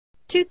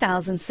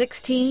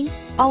2016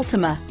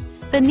 Altima.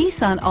 The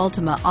Nissan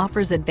Altima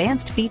offers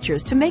advanced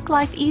features to make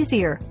life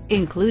easier,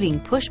 including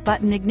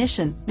push-button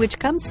ignition, which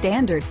comes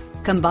standard.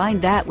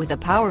 Combine that with a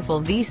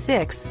powerful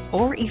V6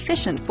 or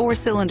efficient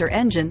 4-cylinder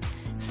engine,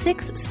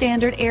 6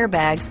 standard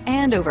airbags,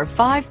 and over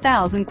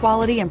 5,000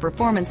 quality and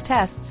performance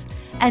tests,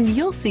 and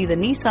you'll see the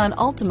Nissan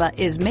Altima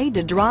is made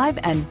to drive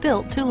and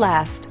built to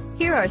last.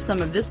 Here are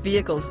some of this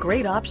vehicle's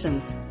great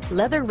options: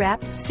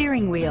 leather-wrapped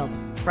steering wheel,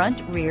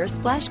 front rear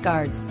splash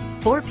guards,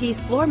 4-piece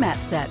floor mat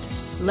set,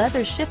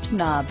 leather shift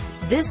knob.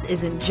 This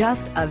isn't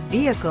just a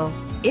vehicle,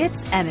 it's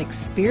an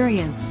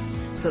experience.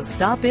 So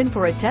stop in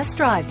for a test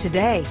drive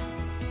today.